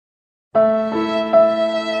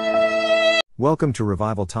Welcome to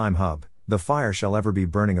Revival Time Hub. The fire shall ever be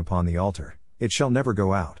burning upon the altar. It shall never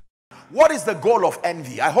go out. What is the goal of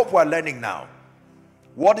envy? I hope we're learning now.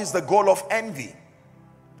 What is the goal of envy?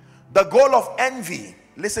 The goal of envy,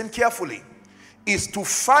 listen carefully, is to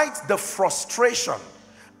fight the frustration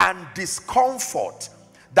and discomfort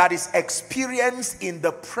that is experienced in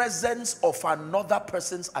the presence of another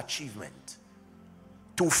person's achievement.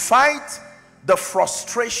 To fight the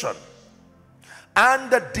frustration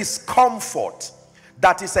and the discomfort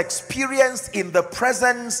that is experienced in the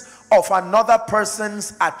presence of another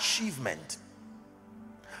person's achievement,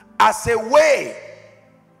 as a way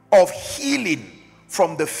of healing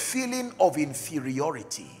from the feeling of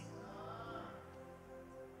inferiority.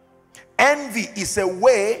 Envy is a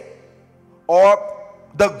way, or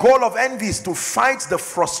the goal of envy is to fight the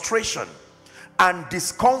frustration and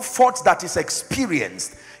discomfort that is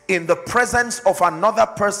experienced in the presence of another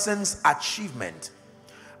person's achievement,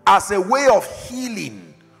 as a way of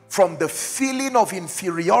healing from the feeling of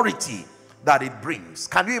inferiority that it brings.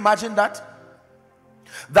 Can you imagine that?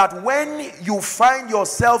 That when you find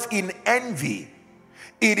yourself in envy,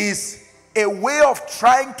 it is a way of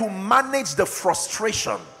trying to manage the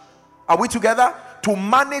frustration. Are we together? To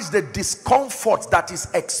manage the discomfort that is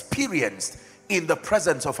experienced in the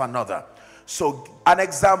presence of another. So, an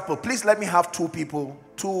example. Please let me have two people,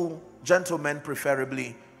 two gentlemen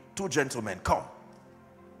preferably. Two gentlemen, come.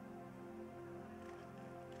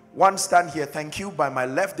 One stand here, thank you, by my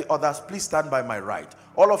left. The others, please stand by my right.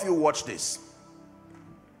 All of you watch this.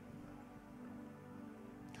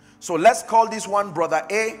 So let's call this one brother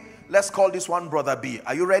A. Let's call this one brother B.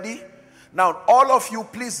 Are you ready? Now, all of you,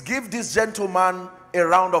 please give this gentleman a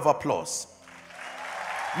round of applause.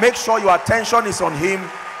 Make sure your attention is on him.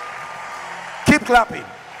 Keep clapping.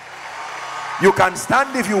 You can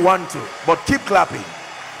stand if you want to, but keep clapping.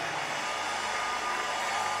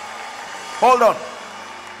 Hold on.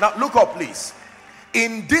 Now, look up, please.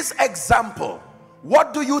 In this example,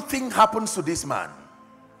 what do you think happens to this man?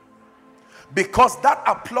 Because that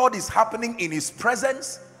applaud is happening in his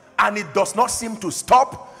presence and it does not seem to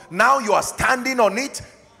stop. Now you are standing on it.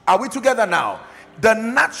 Are we together now? The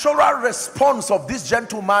natural response of this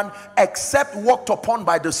gentleman, except walked upon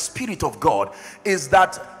by the Spirit of God, is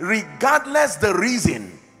that regardless the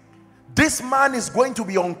reason, this man is going to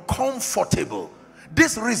be uncomfortable.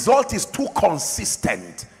 This result is too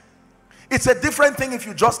consistent. It's a different thing if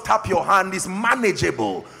you just tap your hand, it's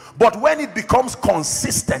manageable. But when it becomes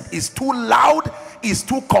consistent, it's too loud, it's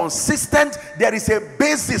too consistent, there is a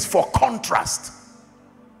basis for contrast.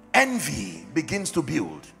 Envy begins to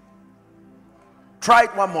build. Try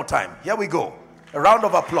it one more time. Here we go. A round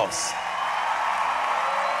of applause.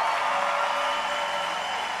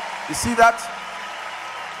 You see that?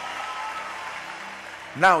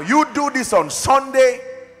 Now you do this on Sunday,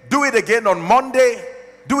 do it again on Monday,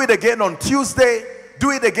 do it again on Tuesday,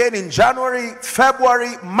 do it again in January,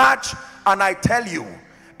 February, March, and I tell you,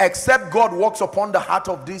 except God works upon the heart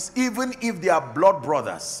of this, even if they are blood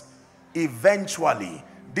brothers, eventually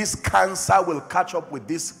this cancer will catch up with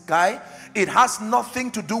this guy. It has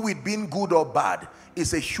nothing to do with being good or bad.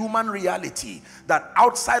 It's a human reality that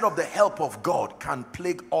outside of the help of God can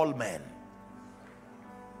plague all men.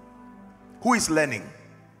 Who is learning?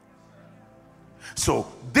 So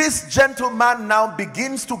this gentleman now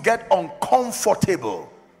begins to get uncomfortable.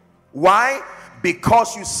 Why?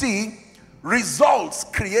 Because you see, results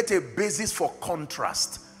create a basis for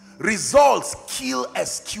contrast. Results kill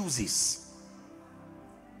excuses.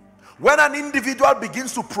 When an individual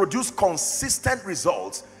begins to produce consistent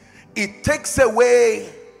results, it takes away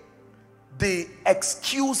the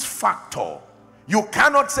excuse factor. You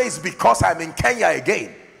cannot say it's because I'm in Kenya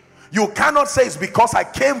again. You cannot say it's because I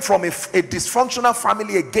came from a dysfunctional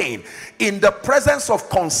family again. In the presence of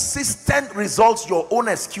consistent results, your own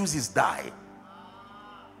excuses die.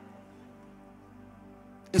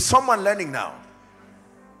 Is someone learning now?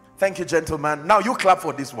 Thank you, gentlemen. Now you clap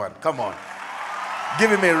for this one. Come on. Give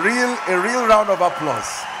him a real round of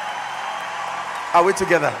applause. Are we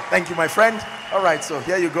together? Thank you, my friend. All right, so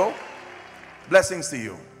here you go. Blessings to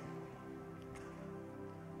you.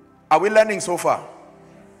 Are we learning so far?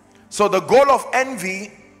 So the goal of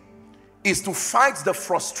envy is to fight the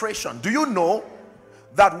frustration. Do you know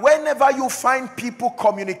that whenever you find people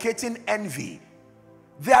communicating envy,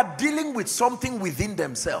 they are dealing with something within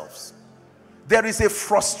themselves? There is a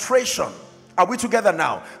frustration. Are we together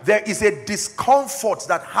now? There is a discomfort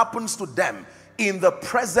that happens to them in the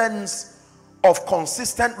presence of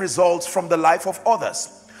consistent results from the life of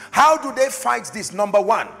others. How do they fight this? Number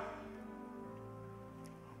one,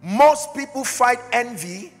 most people fight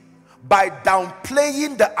envy by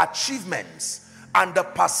downplaying the achievements and the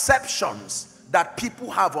perceptions that people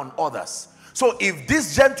have on others. So if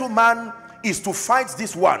this gentleman is to fight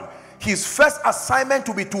this one, his first assignment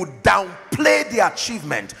will be to downplay the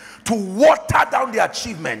achievement, to water down the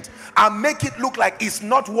achievement and make it look like it's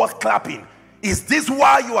not worth clapping. Is this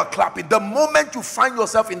why you are clapping? The moment you find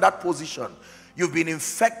yourself in that position, you've been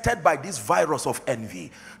infected by this virus of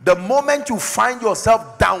envy. The moment you find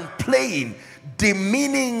yourself downplaying,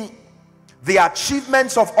 demeaning the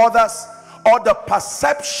achievements of others or the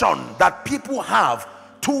perception that people have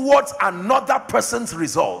towards another person's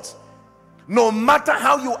results, no matter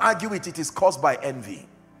how you argue it, it is caused by envy.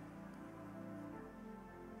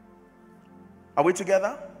 Are we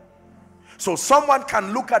together? So someone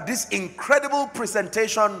can look at this incredible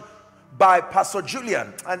presentation by Pastor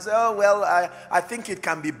Julian and say, oh well, I think it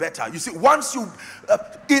can be better. You see, once you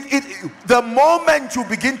the moment you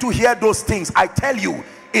begin to hear those things, I tell you,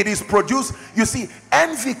 it is produced. You see,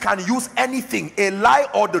 envy can use anything, a lie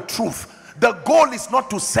or the truth. The goal is not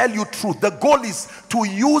to sell you truth. The goal is to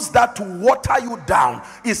use that to water you down.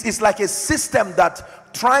 It's like a system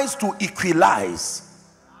that tries to equalize.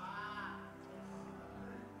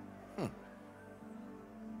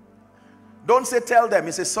 Don't say tell them,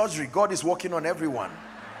 it's a surgery. God is working on everyone.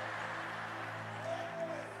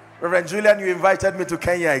 Reverend Julian, you invited me to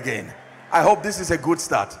Kenya again. I hope this is a good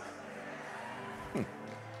start.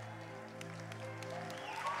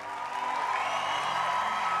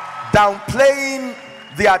 Downplaying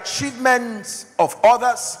the achievements of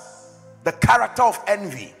others, the character of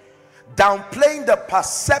envy. Downplaying the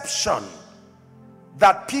perception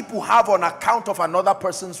that people have on account of another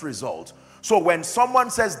person's result. So when someone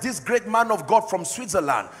says, this great man of God from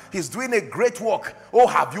Switzerland, he's doing a great work. Oh,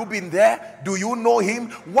 have you been there? Do you know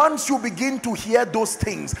him? Once you begin to hear those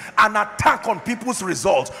things, an attack on people's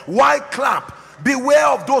results, why clap? Beware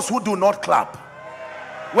of those who do not clap.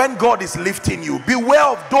 When God is lifting you, beware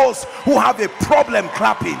of those who have a problem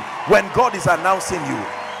clapping when God is announcing you.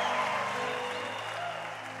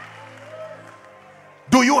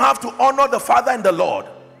 Do you have to honor the Father and the Lord?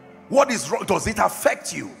 What is wrong? Does it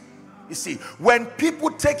affect you? You see, when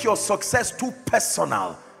people take your success too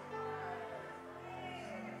personal,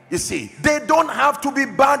 you see, they don't have to be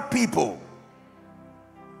bad people.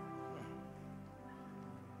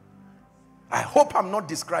 I hope I'm not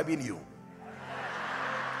describing you.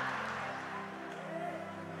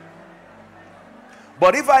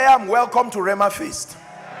 But if I am, welcome to Rema Feast.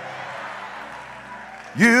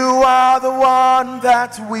 You are the one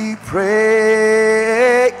that we praise.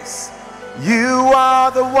 You are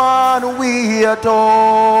the one we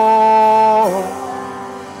adore.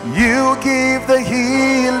 You give the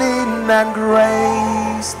healing and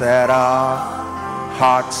grace that our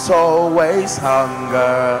hearts always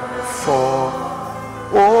hunger for.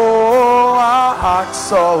 Oh, our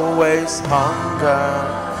hearts always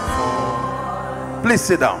hunger for. Please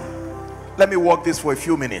sit down. Let me walk this for a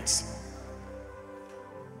few minutes.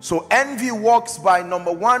 So envy works by,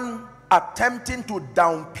 number one, attempting to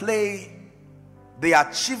downplay the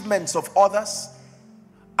achievements of others,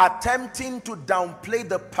 attempting to downplay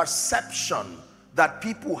the perception that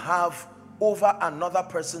people have over another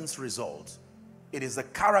person's results. It is the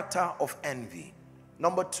character of envy.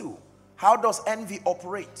 Number two, how does envy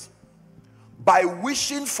operate? By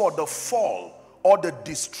wishing for the fall or the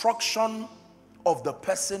destruction of the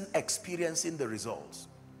person experiencing the results.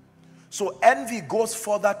 So envy goes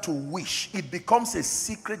further to wish. It becomes a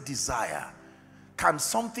secret desire. Can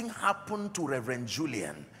something happen to Reverend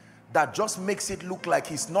Julian that just makes it look like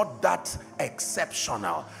he's not that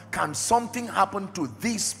exceptional? Can something happen to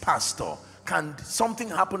this pastor? Can something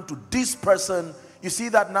happen to this person? You see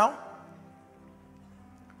that now?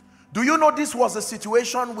 Do you know this was a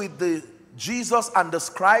situation with the Jesus and the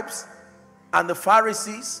scribes and the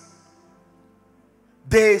Pharisees?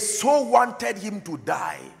 They so wanted him to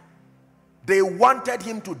die. They wanted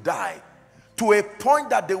him to die to a point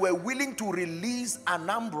that they were willing to release an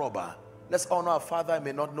armed robber. Let's honor our father. I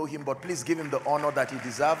may not know him, but please give him the honor that he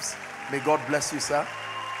deserves. May God bless you, sir.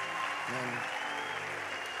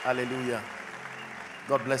 Hallelujah.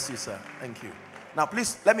 God bless you, sir. Thank you. Now,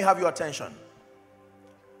 please, let me have your attention.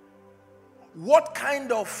 What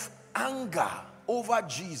kind of anger over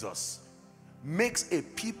Jesus makes a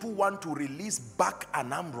people want to release back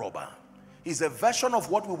an armed robber? Is a version of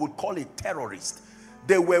what we would call a terrorist.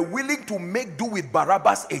 They were willing to make do with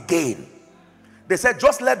Barabbas again. They said,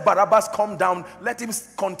 just let Barabbas come down, let him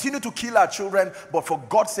continue to kill our children, but for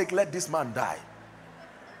God's sake, let this man die.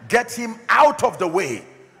 Get him out of the way.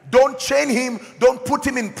 Don't chain him, don't put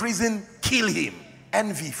him in prison, kill him.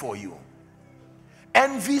 Envy for you.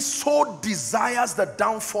 Envy so desires the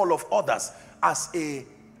downfall of others as a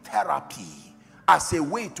therapy, as a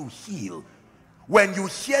way to heal. When you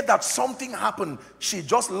hear that something happened, she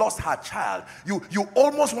just lost her child, you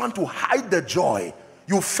almost want to hide the joy.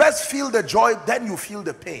 You first feel the joy, then you feel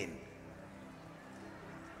the pain.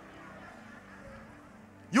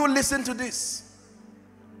 You listen to this.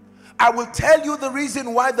 I will tell you the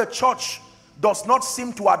reason why the church does not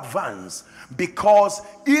seem to advance. Because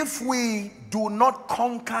if we do not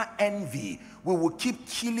conquer envy, we will keep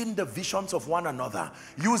killing the visions of one another,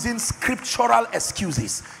 using scriptural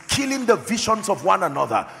excuses, killing the visions of one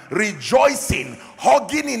another, rejoicing,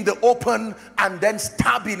 hugging in the open, and then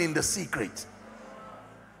stabbing in the secret.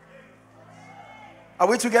 Are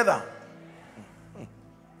we together?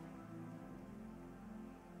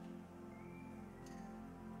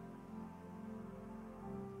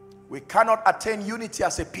 We cannot attain unity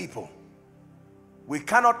as a people. We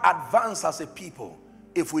cannot advance as a people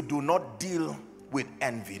if we do not deal with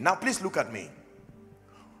envy. Now please look at me.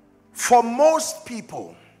 For most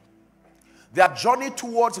people, their journey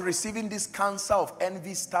towards receiving this cancer of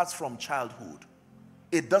envy starts from childhood.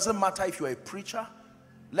 It doesn't matter if you're a preacher.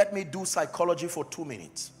 Let me do psychology for 2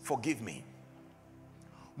 minutes. Forgive me.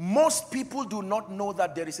 Most people do not know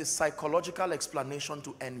that there is a psychological explanation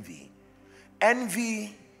to envy.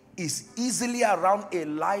 Envy is easily around a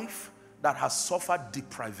life that has suffered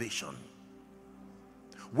deprivation.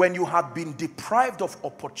 When you have been deprived of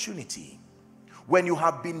opportunity, when you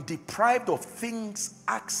have been deprived of things,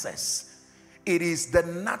 access, it is the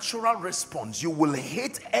natural response. You will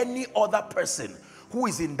hate any other person who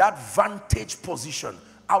is in that vantage position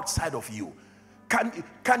outside of you.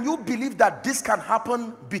 Can you believe that this can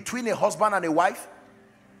happen between a husband and a wife?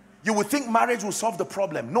 You would think marriage will solve the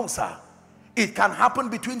problem. No, sir. It can happen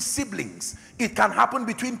between siblings. It can happen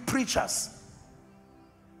between preachers.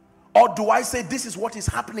 Or do I say this is what is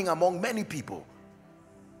happening among many people?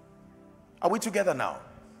 Are we together now?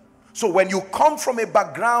 So when you come from a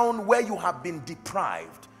background where you have been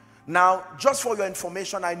deprived, now just for your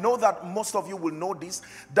information, I know that most of you will know this,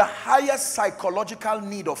 the highest psychological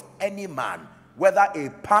need of any man, whether a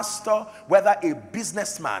pastor, whether a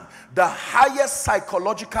businessman, the highest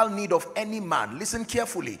psychological need of any man, listen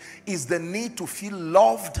carefully, is the need to feel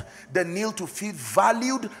loved, the need to feel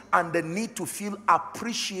valued, and the need to feel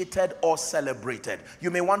appreciated or celebrated. You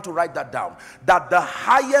may want to write that down. That the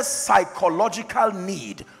highest psychological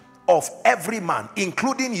need of every man,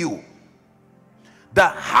 including you, the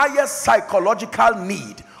highest psychological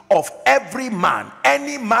need of every man,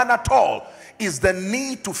 any man at all, is the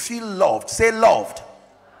need to feel loved. Say loved.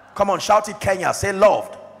 Come on, shout it, Kenya. Say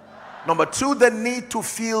loved. Number two, the need to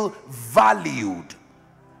feel valued.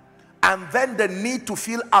 And then the need to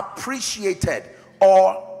feel appreciated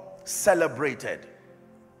or celebrated.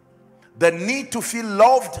 The need to feel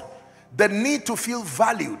loved, the need to feel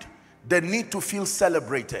valued, the need to feel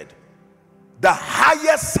celebrated. The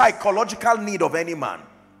highest psychological need of any man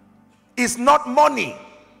is not money.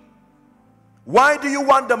 Why do you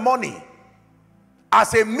want the money?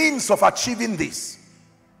 As a means of achieving this.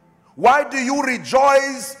 Why do you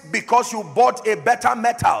rejoice because you bought a better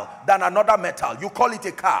metal than another metal? You call it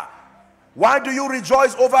a car. Why do you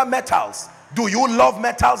rejoice over metals? Do you love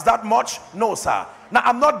metals that much? No, sir. Now,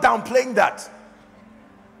 I'm not downplaying that.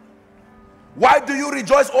 Why do you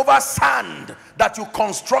rejoice over sand that you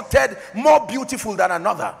constructed more beautiful than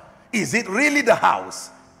another? Is it really the house?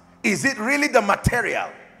 Is it really the material?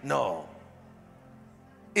 No.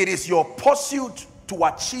 It is your pursuit to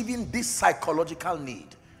achieving this psychological need.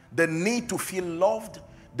 The need to feel loved,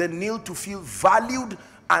 the need to feel valued,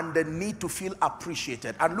 and the need to feel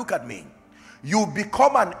appreciated. And look at me. You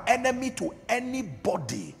become an enemy to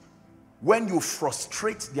anybody when you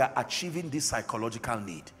frustrate their achieving this psychological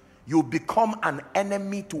need. You become an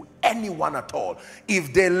enemy to anyone at all.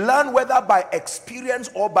 If they learn, whether by experience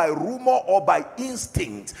or by rumor or by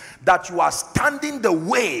instinct, that you are standing the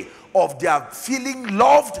way of their feeling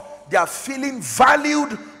loved, they are feeling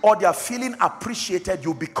valued, or they are feeling appreciated,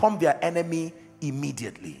 you become their enemy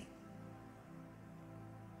immediately.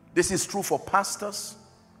 This is true for pastors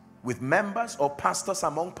with members, or pastors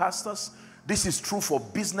among pastors. This is true for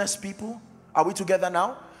business people. Are we together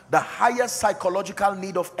now? The highest psychological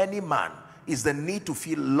need of any man is the need to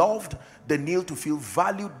feel loved, the need to feel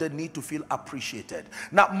valued, the need to feel appreciated.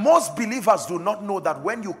 Now, most believers do not know that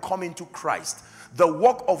when you come into Christ, the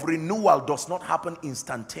work of renewal does not happen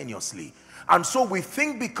instantaneously. And so we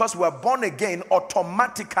think because we're born again,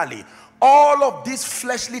 automatically all of these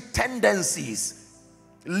fleshly tendencies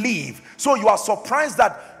leave. So you are surprised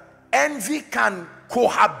that envy can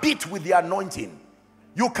cohabit with the anointing.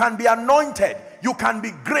 You can be anointed, you can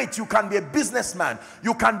be great, you can be a businessman,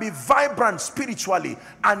 you can be vibrant spiritually,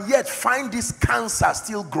 and yet find this cancer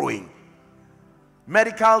still growing.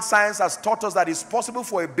 Medical science has taught us that it's possible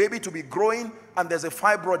for a baby to be growing and there's a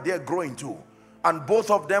fibroid there growing too. And both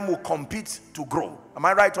of them will compete to grow. Am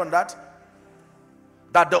I right on that?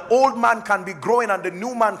 That the old man can be growing and the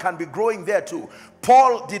new man can be growing there too.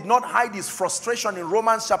 Paul did not hide his frustration in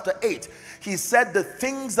Romans chapter 8. He said, the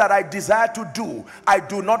things that I desire to do, I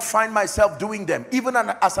do not find myself doing them. Even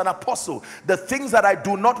as an apostle, the things that I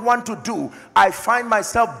do not want to do, I find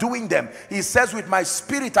myself doing them. He says, with my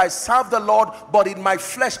spirit I serve the Lord, but in my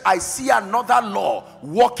flesh I see another law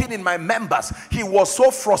working in my members. He was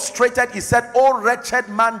so frustrated. He said, oh wretched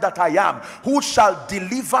man that I am, who shall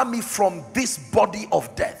deliver me from this body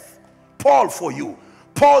of death? Paul for you.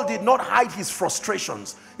 Paul did not hide his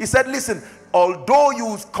frustrations. He said, listen, although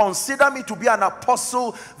you consider me to be an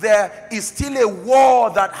apostle, there is still a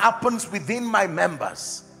war that happens within my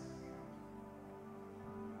members.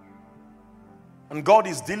 And God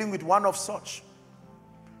is dealing with one of such.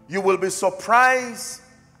 You will be surprised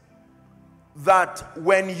that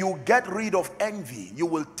when you get rid of envy, you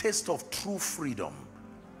will taste of true freedom.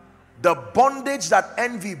 The bondage that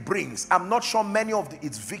envy brings, I'm not sure many of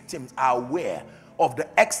its victims are aware of the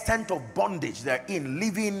extent of bondage they're in,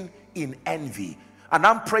 living in envy. And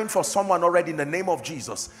I'm praying for someone already in the name of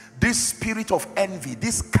Jesus. This spirit of envy,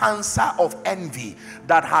 this cancer of envy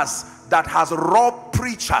that has robbed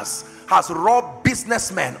preachers, has robbed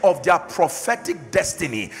businessmen of their prophetic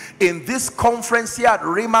destiny. In this conference here at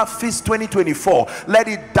Rhema Feast 2024, let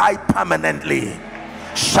it die permanently.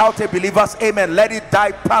 Shout a believer's amen. Let it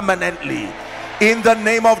die permanently in the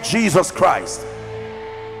name of Jesus Christ.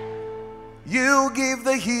 You give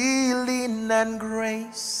the healing and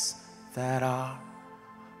grace that our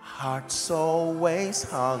hearts always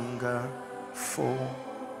hunger for.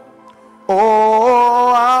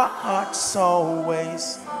 Oh, our hearts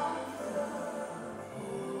always.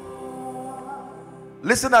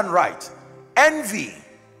 Listen and write. Envy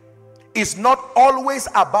is not always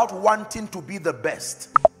about wanting to be the best.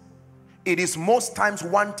 It is most times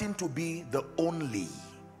wanting to be the only.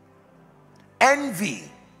 Envy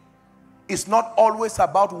is not always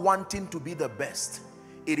about wanting to be the best.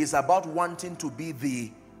 It is about wanting to be the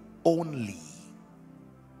only.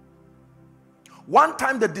 One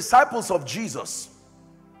time the disciples of Jesus,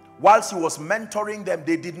 whilst he was mentoring them,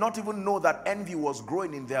 they did not even know that envy was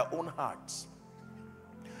growing in their own hearts.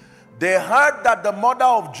 They heard that the mother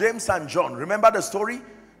of James and John, remember the story?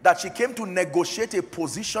 That she came to negotiate a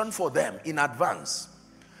position for them in advance.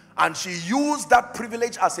 And she used that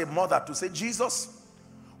privilege as a mother to say, Jesus,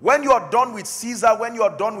 when you are done with Caesar, when you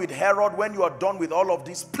are done with Herod, when you are done with all of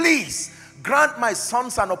this, please grant my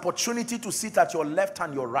sons an opportunity to sit at your left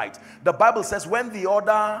and your right. The Bible says when the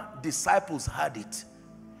other disciples heard it,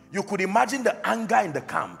 you could imagine the anger in the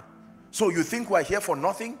camp. So you think we're here for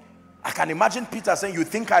nothing? I can imagine Peter saying, you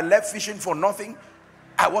think I left fishing for nothing?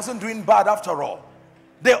 I wasn't doing bad after all.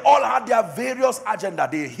 They all had their various agenda.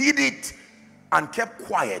 They hid it and kept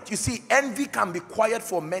quiet. You see, envy can be quiet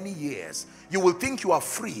for many years. You will think you are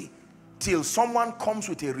free till someone comes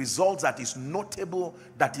with a result that is notable,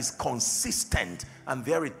 that is consistent, and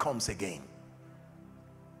there it comes again.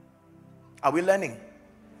 Are we learning?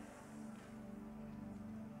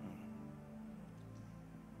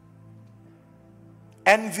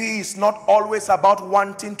 Envy is not always about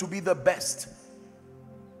wanting to be the best.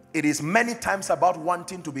 It is many times about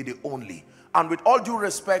wanting to be the only. And with all due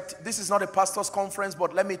respect, this is not a pastor's conference,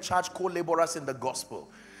 but let me charge co-laborers in the gospel.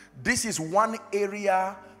 This is one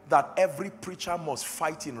area that every preacher must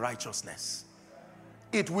fight in righteousness.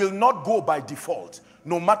 It will not go by default,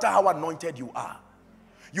 no matter how anointed you are.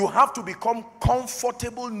 You have to become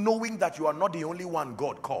comfortable knowing that you are not the only one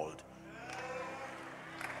God called.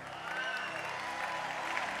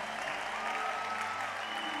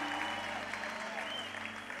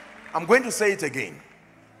 I'm going to say it again.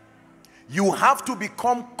 You have to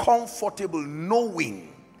become comfortable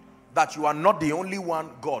knowing that you are not the only one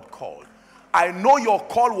God called. I know your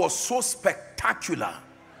call was so spectacular,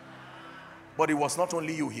 but it was not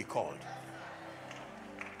only you he called.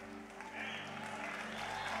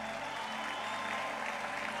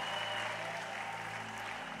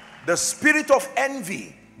 The spirit of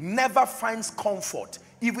envy never finds comfort,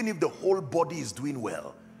 even if the whole body is doing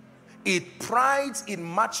well. It prides in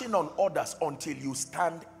marching on others until you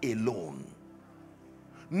stand alone.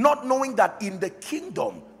 Not knowing that in the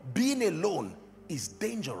kingdom, being alone is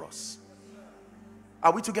dangerous.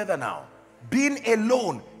 Are we together now? Being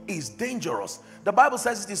alone is dangerous. The Bible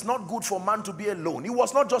says it is not good for man to be alone. He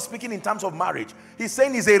was not just speaking in terms of marriage. He's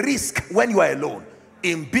saying it's a risk when you are alone.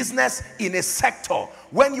 In business, in a sector,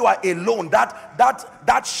 when you are alone,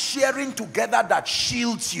 that sharing together that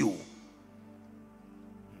shields you.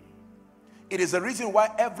 It is the reason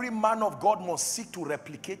why every man of God must seek to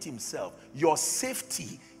replicate himself. Your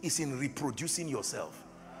safety is in reproducing yourself.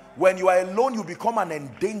 When you are alone, you become an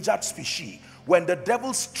endangered species. When the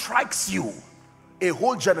devil strikes you, a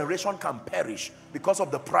whole generation can perish because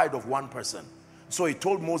of the pride of one person. So he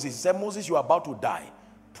told Moses, he said, Moses, you are about to die.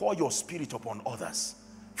 Pour your spirit upon others.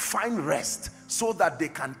 Find rest so that they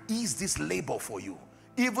can ease this labor for you.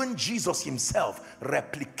 Even Jesus himself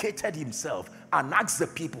replicated himself and asked the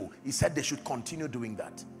people, he said they should continue doing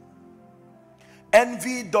that.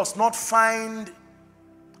 Envy does not find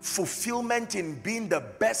fulfillment in being the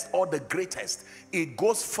best or the greatest. It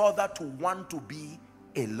goes further to want to be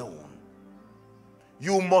alone.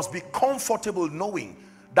 You must be comfortable knowing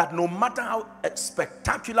that no matter how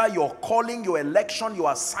spectacular your calling, your election,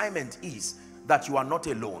 your assignment is, that you are not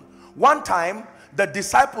alone. One time, the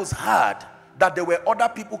disciples heard that there were other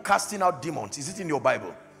people casting out demons. Is it in your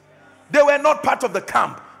Bible? They were not part of the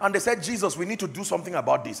camp. And they said, Jesus, we need to do something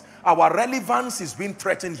about this. Our relevance is being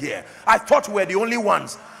threatened here. I thought we were the only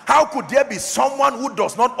ones. How could there be someone who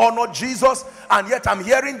does not honor Jesus? And yet I'm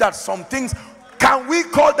hearing that some things, can we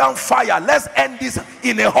call down fire? Let's end this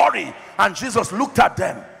in a hurry. And Jesus looked at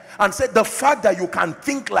them and said, the fact that you can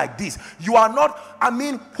think like this, you are not, I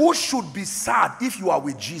mean, who should be sad if you are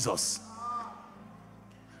with Jesus?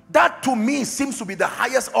 That to me seems to be the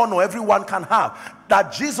highest honor everyone can have.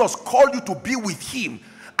 That Jesus called you to be with him.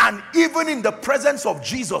 And even in the presence of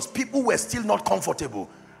Jesus, people were still not comfortable.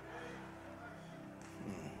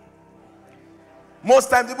 Most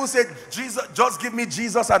times people say, Jesus, just give me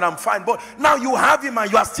Jesus and I'm fine. But now you have him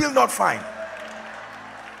and you are still not fine.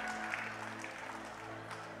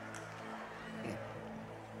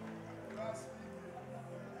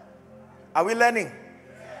 Are we learning?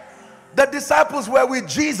 The disciples were with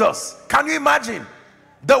Jesus. Can you imagine?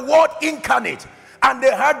 The word incarnate. And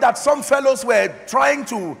they heard that some fellows were trying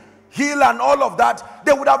to heal and all of that.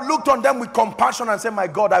 They would have looked on them with compassion and said, my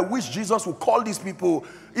God, I wish Jesus would call these people,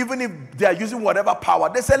 even if they are using whatever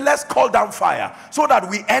power. They said, let's call down fire so that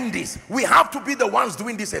we end this. We have to be the ones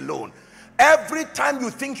doing this alone. Every time you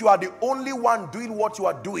think you are the only one doing what you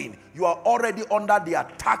are doing, you are already under the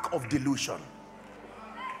attack of delusion.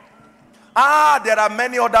 There are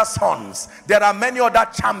many other sons. There are many other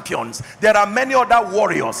champions. There are many other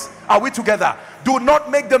warriors. Are we together? Do not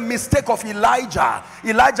make the mistake of Elijah.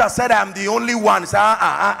 Elijah said, I am the only one. Say,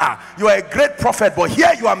 you are a great prophet, but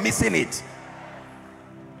here you are missing it.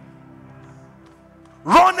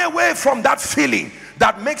 Run away from that feeling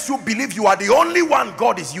that makes you believe you are the only one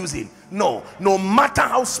God is using. No, no matter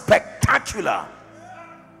how spectacular.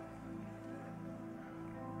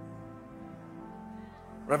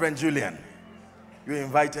 Reverend Julian, you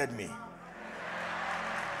invited me.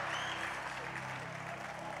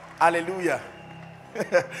 Hallelujah.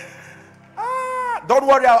 Don't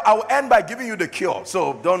worry, I'll end by giving you the cure.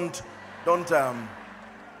 So don't, I'm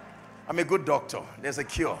a good doctor. There's a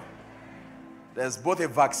cure. There's both a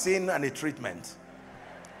vaccine and a treatment.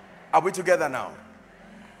 Are we together now?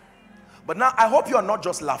 But now I hope you are not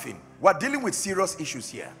just laughing. We're dealing with serious issues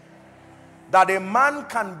here. That a man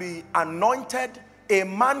can be anointed, a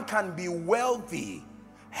man can be wealthy.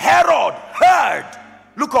 Herod heard,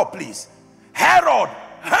 look up please. Herod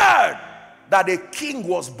heard that a king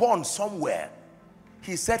was born somewhere.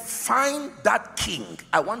 He said, find that king.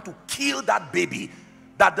 I want to kill that baby,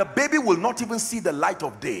 that the baby will not even see the light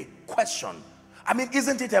of day. Question. I mean,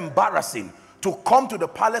 isn't it embarrassing to come to the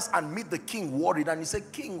palace and meet the king worried, and you say,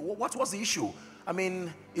 king, what was the issue? I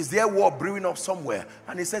mean, is there war brewing up somewhere?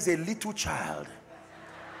 And he says, a little child.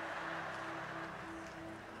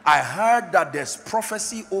 I heard that there's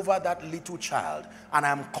prophecy over that little child, and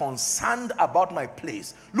I'm concerned about my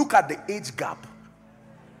place. Look at the age gap.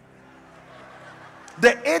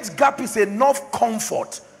 The age gap is enough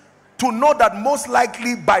comfort to know that most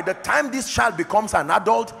likely by the time this child becomes an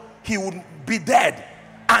adult, he would be dead.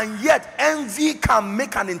 And yet envy can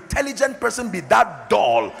make an intelligent person be that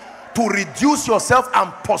dull to reduce yourself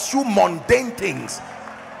and pursue mundane things.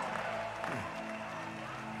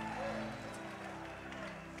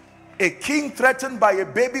 A king threatened by a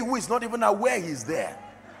baby who is not even aware he's there.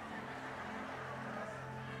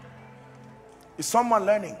 Is someone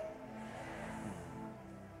learning?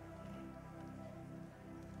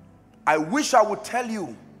 I wish I would tell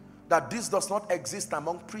you that this does not exist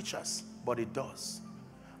among preachers, but it does.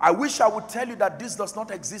 I wish I would tell you that this does not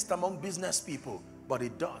exist among business people, but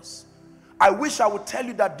it does. I wish I would tell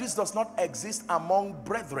you that this does not exist among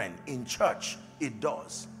brethren in church. It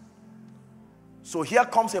does. So here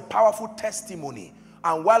comes a powerful testimony,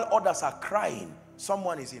 and while others are crying,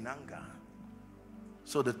 someone is in anger.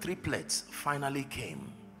 So the triplets finally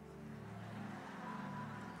came.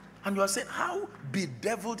 And you are saying, how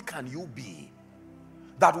bedeviled can you be?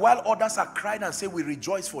 That while others are crying and say, we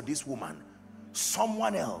rejoice for this woman,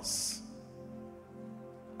 someone else.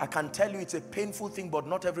 I can tell you it's a painful thing, but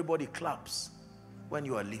not everybody claps when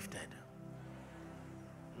you are lifted.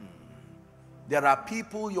 There are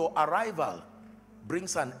people, your arrival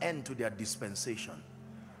brings an end to their dispensation.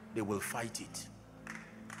 They will fight it.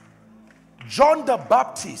 John the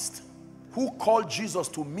Baptist, who called Jesus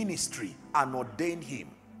to ministry and ordained him,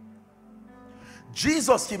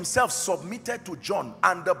 Jesus himself submitted to John,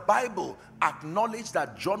 and the Bible acknowledged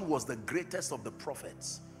that John was the greatest of the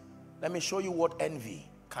prophets. Let me show you what envy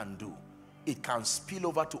can do. It can spill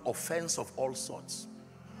over to offense of all sorts.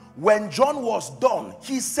 When John was done,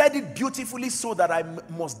 he said it beautifully, so that I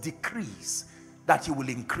must decrease, that he will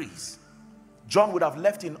increase. John would have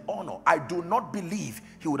left in honor. I do not believe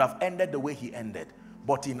he would have ended the way he ended,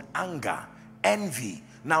 but in anger, envy.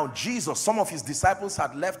 Now Jesus, some of his disciples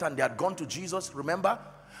had left and they had gone to Jesus, remember?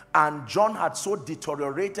 And John had so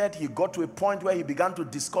deteriorated, he got to a point where he began to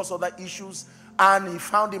discuss other issues, and he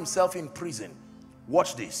found himself in prison.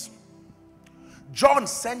 Watch this. John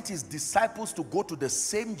sent his disciples to go to the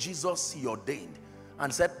same Jesus he ordained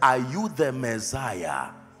and said, are you the Messiah?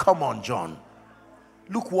 Come on, John.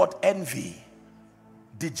 Look what envy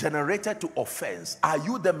degenerated to offense. Are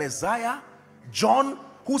you the Messiah? John,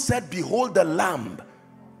 who said, behold the Lamb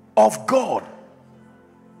of God.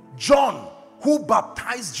 John, who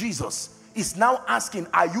baptized Jesus, is now asking,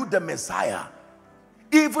 are you the Messiah?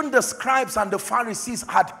 Even the scribes and the Pharisees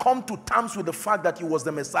had come to terms with the fact that he was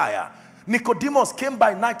the Messiah. Nicodemus came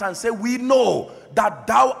by night and said, we know that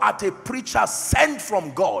thou art a preacher sent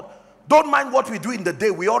from God. Don't mind what we do in the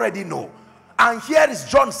day, we already know. And here is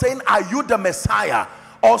John saying, are you the Messiah,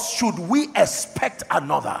 or should we expect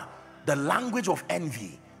another? The language of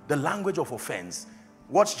envy, the language of offense.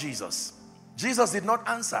 Watch Jesus. Jesus did not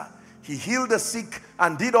answer. He healed the sick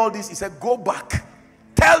and did all this. He said, go back,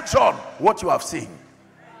 tell John what you have seen.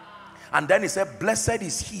 And then he said, blessed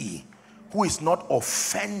is he who is not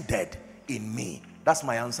offended in me. That's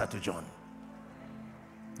my answer to John.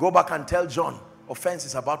 Go back and tell John, offense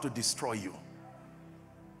is about to destroy you.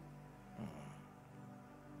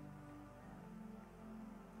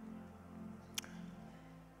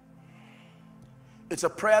 It's a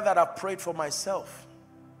prayer that I've prayed for myself.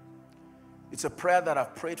 It's a prayer that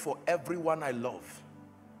I've prayed for everyone I love.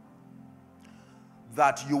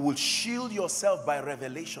 That you will shield yourself by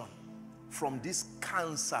revelation from this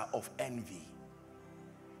cancer of envy.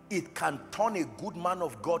 It can turn a good man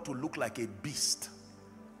of God to look like a beast.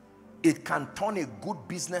 It can turn a good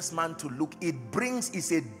businessman to look,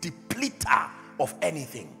 is a depleter of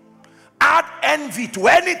anything. Add envy to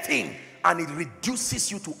anything and it reduces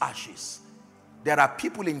you to ashes. There are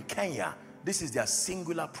people in Kenya, this is their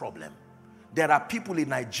singular problem. There are people in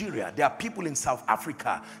Nigeria, there are people in South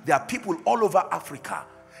Africa, there are people all over Africa.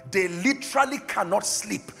 They literally cannot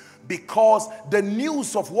sleep because the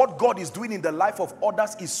news of what God is doing in the life of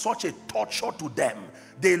others is such a torture to them.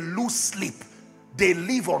 They lose sleep. They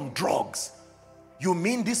live on drugs. You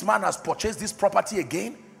mean this man has purchased this property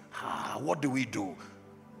again? What do we do?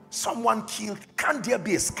 Someone killed. Can't there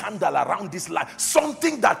be a scandal around this life?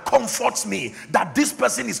 Something that comforts me that this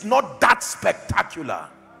person is not that spectacular.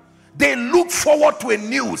 They look forward to a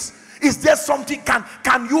news. Is there something?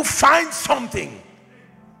 Can you find something?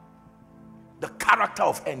 The character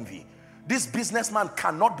of envy. This businessman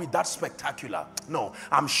cannot be that spectacular. No,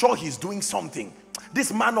 I'm sure he's doing something.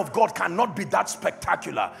 This man of God cannot be that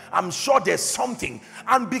spectacular. I'm sure there's something.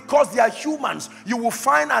 And because they are humans, you will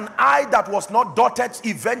find an I that was not dotted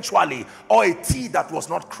eventually, or a T that was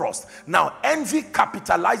not crossed. Now, envy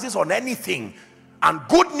capitalizes on anything. And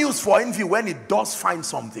good news for envy when it does find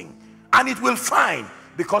something. And it will find,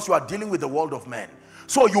 because you are dealing with the world of men.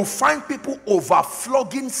 So you find people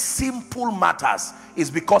over-flogging simple matters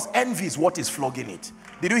is because envy is what is flogging it.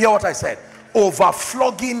 Did you hear what I said?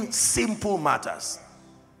 Over-flogging simple matters.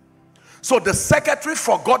 So the secretary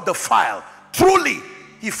forgot the file. Truly,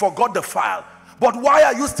 he forgot the file. But why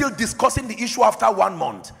are you still discussing the issue after 1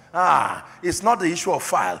 month? It's not the issue of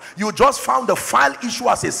file. You just found the file issue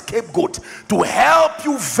as a scapegoat to help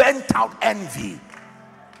you vent out envy.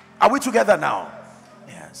 Are we together now?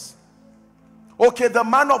 Yes. Okay, the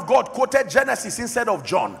man of God quoted Genesis instead of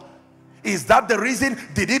John. Is that the reason?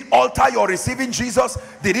 Did it alter your receiving Jesus?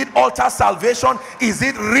 Did it alter salvation? Is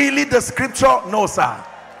it really the scripture? No, sir.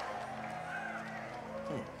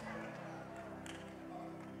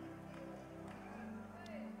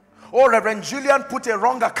 Oh, Reverend Julian put a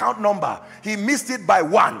wrong account number. He missed it by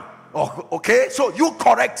 1. Oh, okay, so you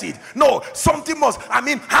correct it. No, something must. I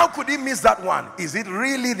mean, how could he miss that one? Is it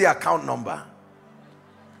really the account number?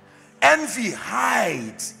 Envy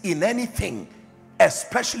hides in anything,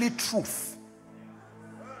 especially truth,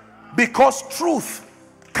 because truth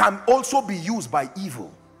can also be used by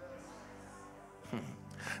evil.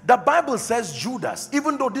 The Bible says Judas,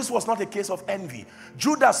 even though this was not a case of envy,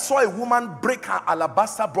 Judas saw a woman break her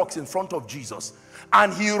alabaster box in front of Jesus,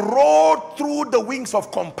 and he rode through the wings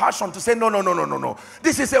of compassion to say, no, no, no, no, no, no,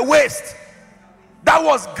 this is a waste. That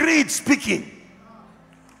was greed speaking,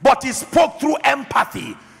 but he spoke through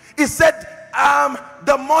empathy. He said,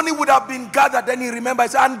 the money would have been gathered. Then he remembered, he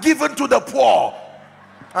said, and given to the poor.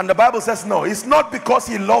 And the Bible says, no, it's not because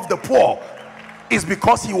he loved the poor, it's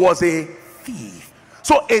because he was a thief.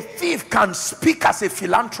 So a thief can speak as a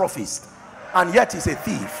philanthropist, and yet he's a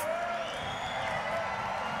thief.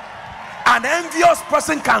 An envious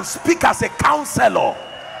person can speak as a counselor,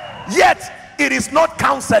 yet it is not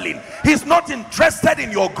counseling. He's not interested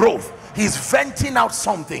in your growth. He's venting out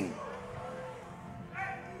something.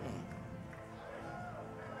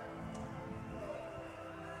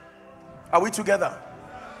 Are we together?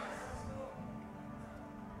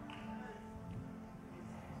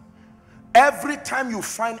 Every time you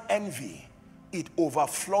find envy, it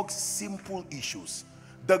overflows simple issues.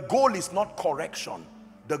 The goal is not correction.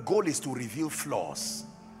 The goal is to reveal flaws.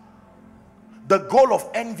 The goal of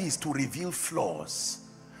envy is to reveal flaws.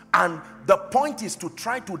 And the point is to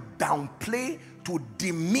try to downplay, to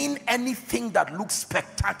demean anything that looks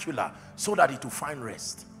spectacular so that it will find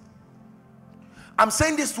rest. I'm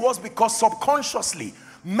saying this to us because subconsciously,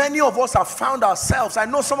 many of us have found ourselves, I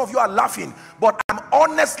know some of you are laughing, but I'm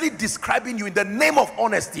honestly describing you in the name of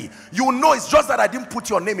honesty. You know, it's just that I didn't put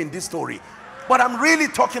your name in this story, but I'm really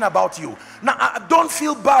talking about you. Now, don't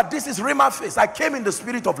feel bad. This is Rhema face. I came in the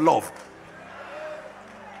spirit of love.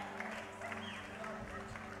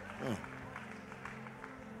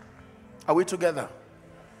 Are we together?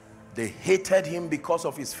 They hated him because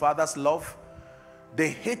of his father's love. They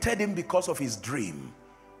hated him because of his dream.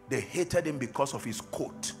 They hated him because of his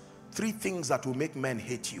coat. 3 things that will make men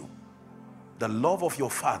hate you. The love of your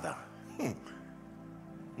father.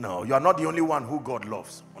 No, you are not the only one who God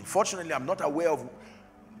loves. Unfortunately, I'm not aware of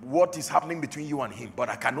what is happening between you and him, but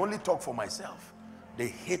I can only talk for myself. They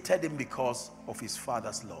hated him because of his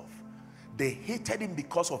father's love. They hated him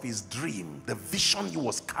because of his dream, the vision he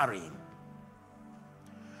was carrying.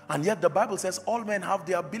 And yet the Bible says all men have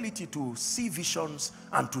the ability to see visions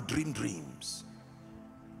and to dream dreams.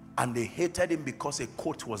 And they hated him because a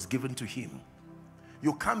coat was given to him.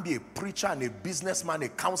 You can't be a preacher and a businessman, a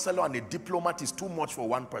counselor and a diplomat. Is too much for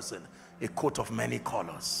one person. A coat of many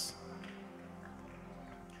colors.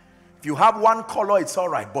 If you have one color, it's all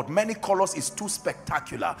right, but many colors is too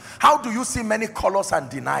spectacular. How do you see many colors and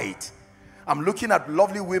deny it? I'm looking at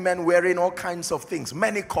lovely women wearing all kinds of things,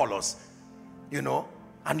 many colors, you know,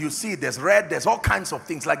 and you see there's red, there's all kinds of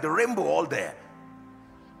things like the rainbow all there.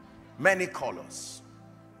 Many colors.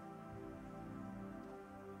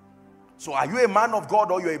 So are you a man of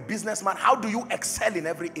God or you're a businessman? How do you excel in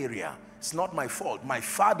every area? It's not my fault. My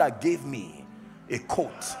father gave me a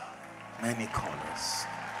coat, many colors.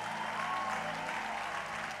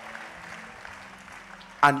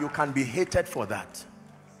 And you can be hated for that.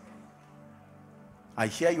 I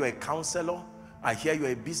hear you're a counselor. I hear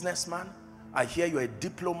you're a businessman. I hear you're a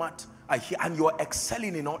diplomat. And you're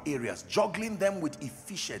excelling in all areas, juggling them with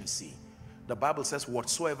efficiency. The Bible says,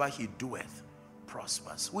 whatsoever he doeth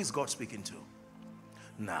prospers. Who is God speaking to?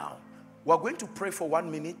 Now, we're going to pray for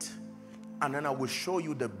 1 minute, and then I will show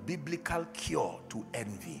you the biblical cure to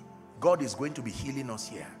envy. God is going to be healing us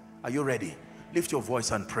here. Are you ready? Lift your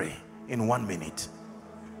voice and pray in 1 minute.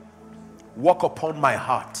 Walk upon my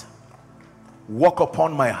heart. Walk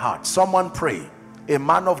upon my heart. Someone pray. A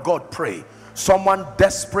man of God, pray. Someone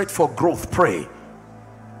desperate for growth, pray.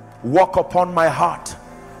 Walk upon my heart.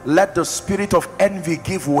 Let the spirit of envy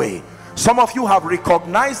give way. Some of you have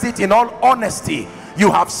recognized it in all honesty.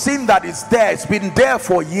 You have seen that it's there. It's been there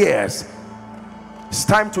for years. It's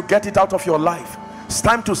time to get it out of your life. It's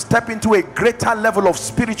time to step into a greater level of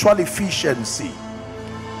spiritual efficiency.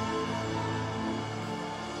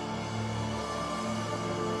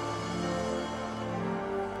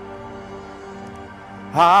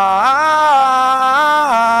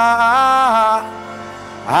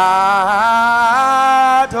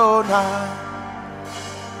 Adonai.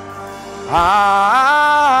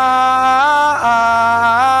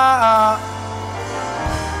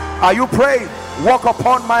 Are you praying? Walk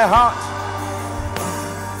upon my heart.